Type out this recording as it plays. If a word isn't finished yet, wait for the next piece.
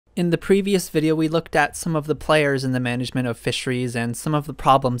In the previous video, we looked at some of the players in the management of fisheries and some of the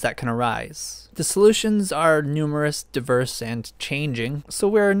problems that can arise. The solutions are numerous, diverse, and changing, so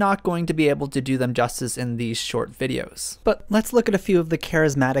we're not going to be able to do them justice in these short videos. But let's look at a few of the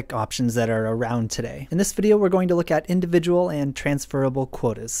charismatic options that are around today. In this video, we're going to look at individual and transferable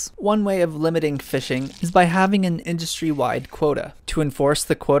quotas. One way of limiting fishing is by having an industry-wide quota. To enforce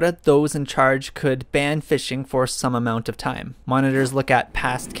the quota, those in charge could ban fishing for some amount of time. Monitors look at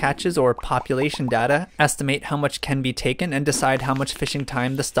past catches or population data, estimate how much can be taken, and decide how much fishing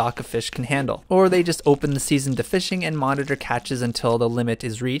time the stock of fish can handle. Or they just open the season to fishing and monitor catches until the limit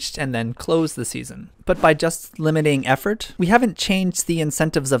is reached and then close the season. But by just limiting effort, we haven't changed the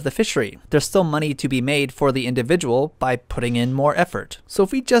incentives of the fishery. There's still money to be made for the individual by putting in more effort. So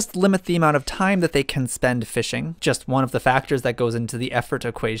if we just limit the amount of time that they can spend fishing, just one of the factors that goes into the effort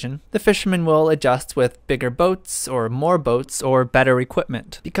equation, the fishermen will adjust with bigger boats or more boats or better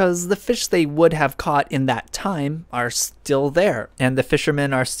equipment, because the fish they would have caught in that time are still there, and the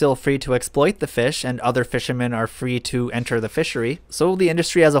fishermen are still free to exploit the fish, and other fishermen are free to enter the fishery. So the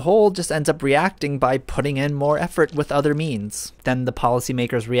industry as a whole just ends up reacting by putting in more effort with other means. Then the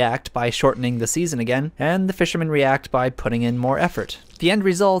policymakers react by shortening the season again, and the fishermen react by putting in more effort. The end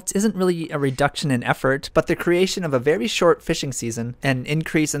result isn't really a reduction in effort, but the creation of a very short fishing season, an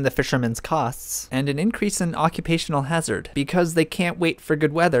increase in the fishermen's costs, and an increase in occupational hazard, because they can't wait for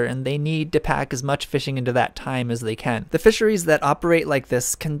good weather and they need to pack as much fishing into that time as they can. The fisheries that operate like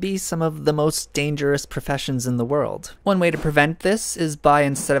this can be some of the most dangerous professions in the world. One way to prevent this is by,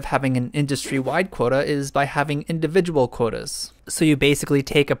 instead of having an industry-wide quota, is by having individual quotas. So you basically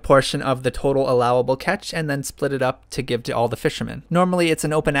take a portion of the total allowable catch and then split it up to give to all the fishermen. Normally it's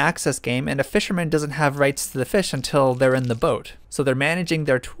an open access game, and a fisherman doesn't have rights to the fish until they're in the boat. So they're managing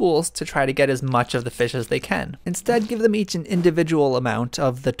their tools to try to get as much of the fish as they can. Instead, give them each an individual amount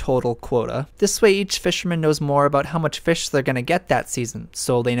of the total quota. This way each fisherman knows more about how much fish they're going to get that season,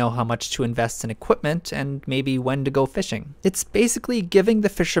 so they know how much to invest in equipment and maybe when to go fishing. It's basically giving the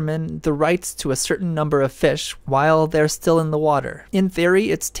fishermen the rights to a certain number of fish while they're still in the water. In theory,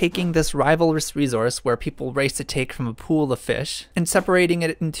 it's taking this rivalrous resource where people race to take from a pool of fish and separating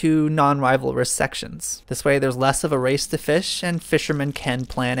it into non-rivalrous sections. This way there's less of a race to fish, and fishermen can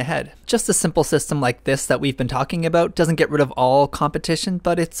plan ahead. Just a simple system like this that we've been talking about doesn't get rid of all competition,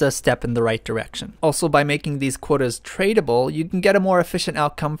 but it's a step in the right direction. Also, by making these quotas tradable, you can get a more efficient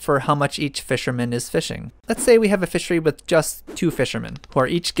outcome for how much each fisherman is fishing. Let's say we have a fishery with just 2 fishermen, who are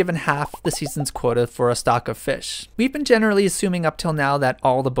each given half the season's quota for a stock of fish. We've been generally assuming up till now that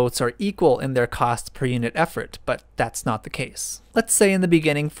all the boats are equal in their cost per unit effort, but that's not the case. Let's say in the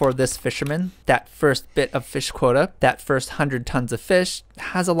beginning for this fisherman, that first bit of fish quota, that first 100 tons of fish,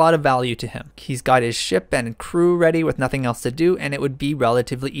 has a lot of value to him. He's got his ship and crew ready with nothing else to do, and it would be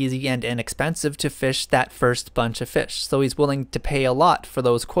relatively easy and inexpensive to fish that first bunch of fish, so he's willing to pay a lot for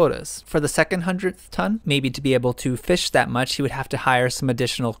those quotas. For the second 100th ton, maybe to be able to fish that much, he would have to hire some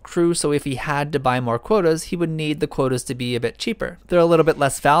additional crew, so if he had to buy more quotas, he would need the quotas to be a bit cheaper. They're a little bit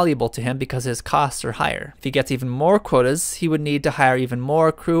less valuable to him because his costs are higher. If he gets even more quotas, he would need to hire even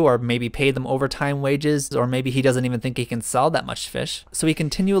more crew, or maybe pay them overtime wages, or maybe he doesn't even think he can sell that much fish. So he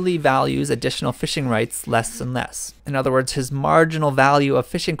continually values additional fishing rights less and less. In other words, his marginal value of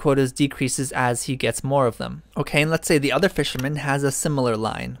fishing quotas decreases as he gets more of them. Okay, and let's say the other fisherman has a similar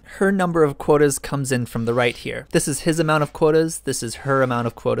line. Her number of quotas comes in from the right here. This is his amount of quotas, this is her amount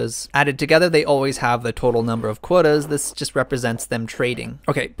of quotas. Added together, they always have the total number of quotas. This just represents them trading.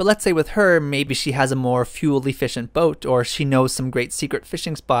 Okay, but let's say with her, maybe she has a more fuel efficient boat, or she knows some great secret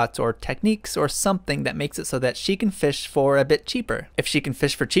fishing spots or techniques or something that makes it so that she can fish for a bit cheaper. If she can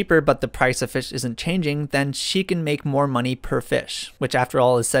fish for cheaper but the price of fish isn't changing, then she can make more money per fish, which after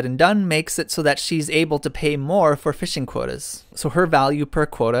all is said and done makes it so that she's able to pay more for fishing quotas. So her value per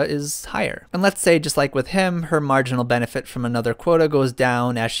quota is higher. And let's say, just like with him, her marginal benefit from another quota goes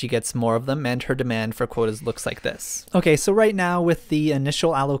down as she gets more of them, and her demand for quotas looks like this. Okay, so right now with the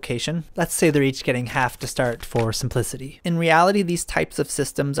initial allocation, let's say they're each getting half to start for simplicity. In reality, these types of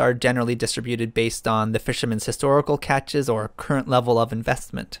systems are generally distributed based on the fisherman's historical catches or current level of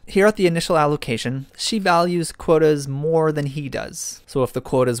investment. Here at the initial allocation, she values quotas more than he does. So if the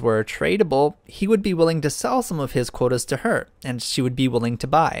quotas were tradable, he would be willing to sell some of his quotas to her, and she would be willing to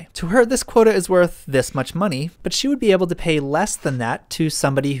buy. To her, this quota is worth this much money, but she would be able to pay less than that to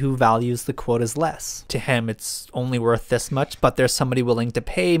somebody who values the quotas less. To him, it's only worth this much, but there's somebody willing to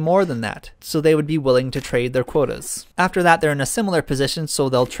pay more than that, so they would be willing to trade their quotas. After that, they're in a similar position, so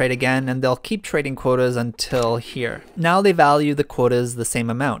they'll trade again, and they'll keep trading quotas until here. Now they value the quotas the same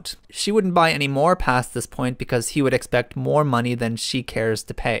amount. she wouldn't buy any more past this point because he would expect more money than she cares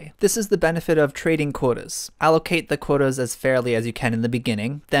to pay. This is the benefit of trading quotas. Allocate the quotas as fairly as you can in the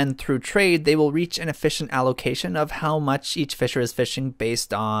beginning, then through trade they will reach an efficient allocation of how much each fisher is fishing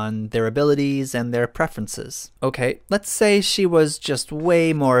based on their abilities and their preferences. Okay, let's say she was just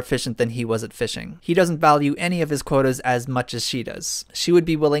way more efficient than he was at fishing. He doesn't value any of his quotas as much as she does. She would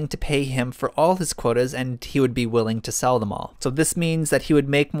be willing to pay him for all his quotas and he would be willing to sell them all. So this means that he would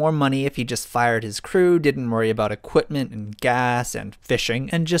make more money if he just fired his crew, didn't worry about equipment and gas and fishing,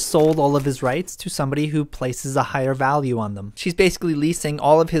 and just sold all of his rights to somebody who places a higher value on them. She's basically leasing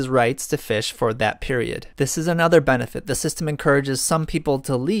all of his rights to fish for that period. This is another benefit. The system encourages some people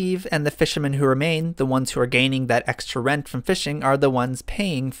to leave, and the fishermen who remain, the ones who are gaining that extra rent from fishing, are the ones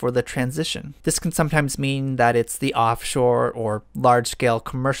paying for the transition. This can sometimes mean that it's the offshore or large-scale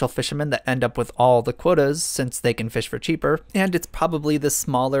commercial fishermen that end up with all the quotas since they can fish for cheaper, and it's probably the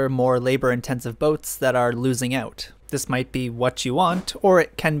smaller, more labor-intensive boats that are losing out. This might be what you want, or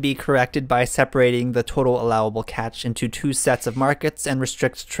it can be corrected by separating the total allowable catch into two sets of markets and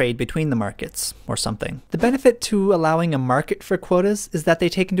restrict trade between the markets, or something. The benefit to allowing a market for quotas is that they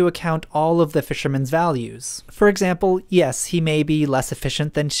take into account all of the fishermen's values. For example, yes, he may be less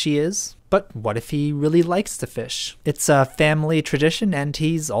efficient than she is, but what if he really likes to fish? It's a family tradition and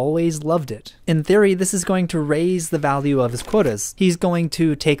he's always loved it. In theory, this is going to raise the value of his quotas. He's going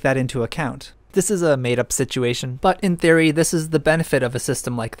to take that into account. This is a made-up situation, but in theory, this is the benefit of a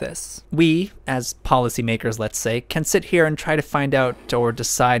system like this. We, as policymakers, let's say, can sit here and try to find out or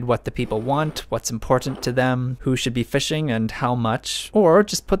decide what the people want, what's important to them, who should be fishing, and how much, or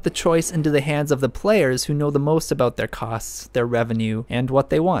just put the choice into the hands of the players who know the most about their costs, their revenue, and what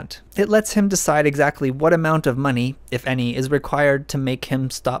they want. It lets him decide exactly what amount of money, if any, is required to make him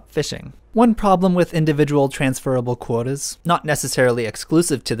stop fishing. One problem with individual transferable quotas, not necessarily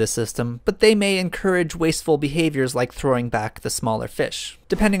exclusive to this system, but they may encourage wasteful behaviors like throwing back the smaller fish.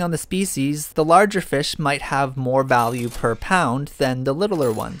 Depending on the species, the larger fish might have more value per pound than the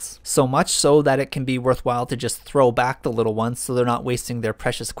littler ones. So much so that it can be worthwhile to just throw back the little ones so they're not wasting their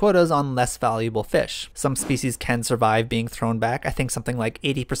precious quotas on less valuable fish. Some species can survive being thrown back. I think something like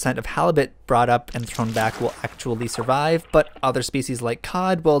 80% of halibut brought up and thrown back will actually survive, but other species like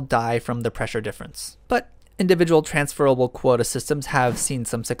cod will die from the pressure difference. But individual transferable quota systems have seen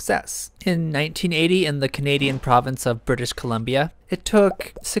some success. In 1980, in the Canadian province of British Columbia, it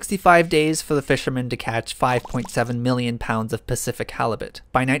took 65 days for the fishermen to catch 5.7 million pounds of Pacific halibut.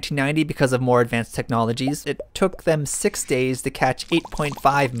 By 1990, because of more advanced technologies, it took them 6 days to catch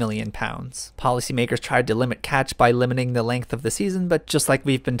 8.5 million pounds. Policymakers tried to limit catch by limiting the length of the season, but just like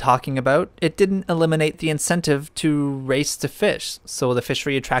we've been talking about, it didn't eliminate the incentive to race to fish. So the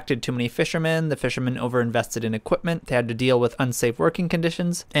fishery attracted too many fishermen, the fishermen overinvested in equipment, they had to deal with unsafe working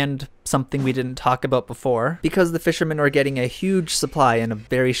conditions, and something we didn't talk about before, because the fishermen were getting a huge supply in a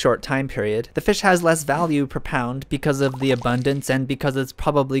very short time period, the fish has less value per pound because of the abundance and because it's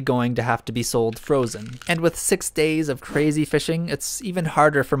probably going to have to be sold frozen. And with 6 days of crazy fishing, it's even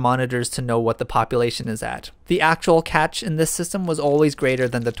harder for monitors to know what the population is at. The actual catch in this system was always greater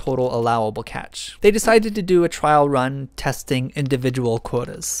than the total allowable catch. They decided to do a trial run testing individual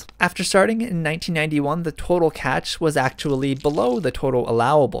quotas. After starting in 1991, the total catch was actually below the total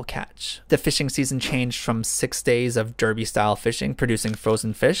allowable catch. The fishing season changed from 6 days of derby-style fishing, producing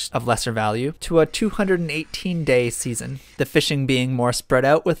frozen fish of lesser value, to a 218-day season, the fishing being more spread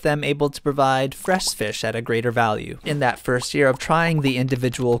out with them able to provide fresh fish at a greater value. In that first year of trying the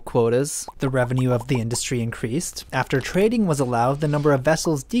individual quotas, the revenue of the industry increased. After trading was allowed, the number of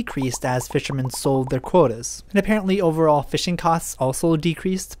vessels decreased as fishermen sold their quotas. And apparently overall fishing costs also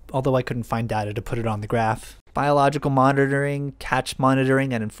decreased, although I couldn't find data to put it on the graph. Biological monitoring, catch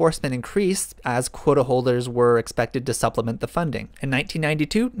monitoring, and enforcement increased as quota holders were expected to supplement the funding. In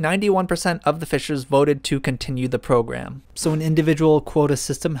 1992, 91% of the fishers voted to continue the program. So an individual quota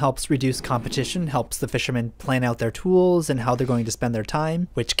system helps reduce competition, helps the fishermen plan out their tools and how they're going to spend their time,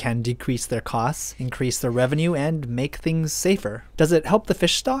 which can decrease their costs, increase their revenue, and make things safer. Does it help the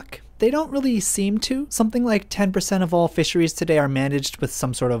fish stock? They don't really seem to. Something like 10% of all fisheries today are managed with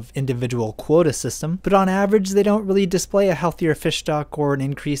some sort of individual quota system, but on average they don't really display a healthier fish stock or an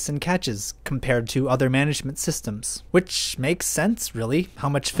increase in catches compared to other management systems. Which makes sense, really. How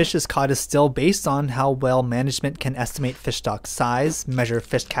much fish is caught is still based on how well management can estimate fish stock size, measure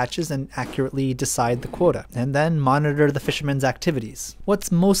fish catches, and accurately decide the quota, and then monitor the fishermen's activities.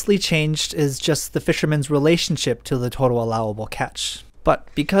 What's mostly changed is just the fishermen's relationship to the total allowable catch. But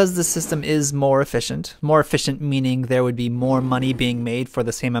because the system is more efficient meaning there would be more money being made for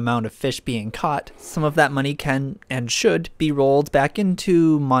the same amount of fish being caught, some of that money can and should be rolled back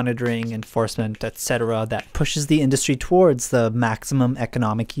into monitoring, enforcement, etc. that pushes the industry towards the maximum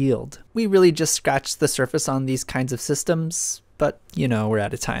economic yield. We really just scratched the surface on these kinds of systems, but you know, we're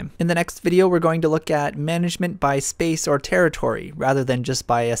out of time. In the next video, we're going to look at management by space or territory, rather than just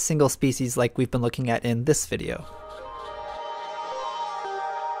by a single species like we've been looking at in this video.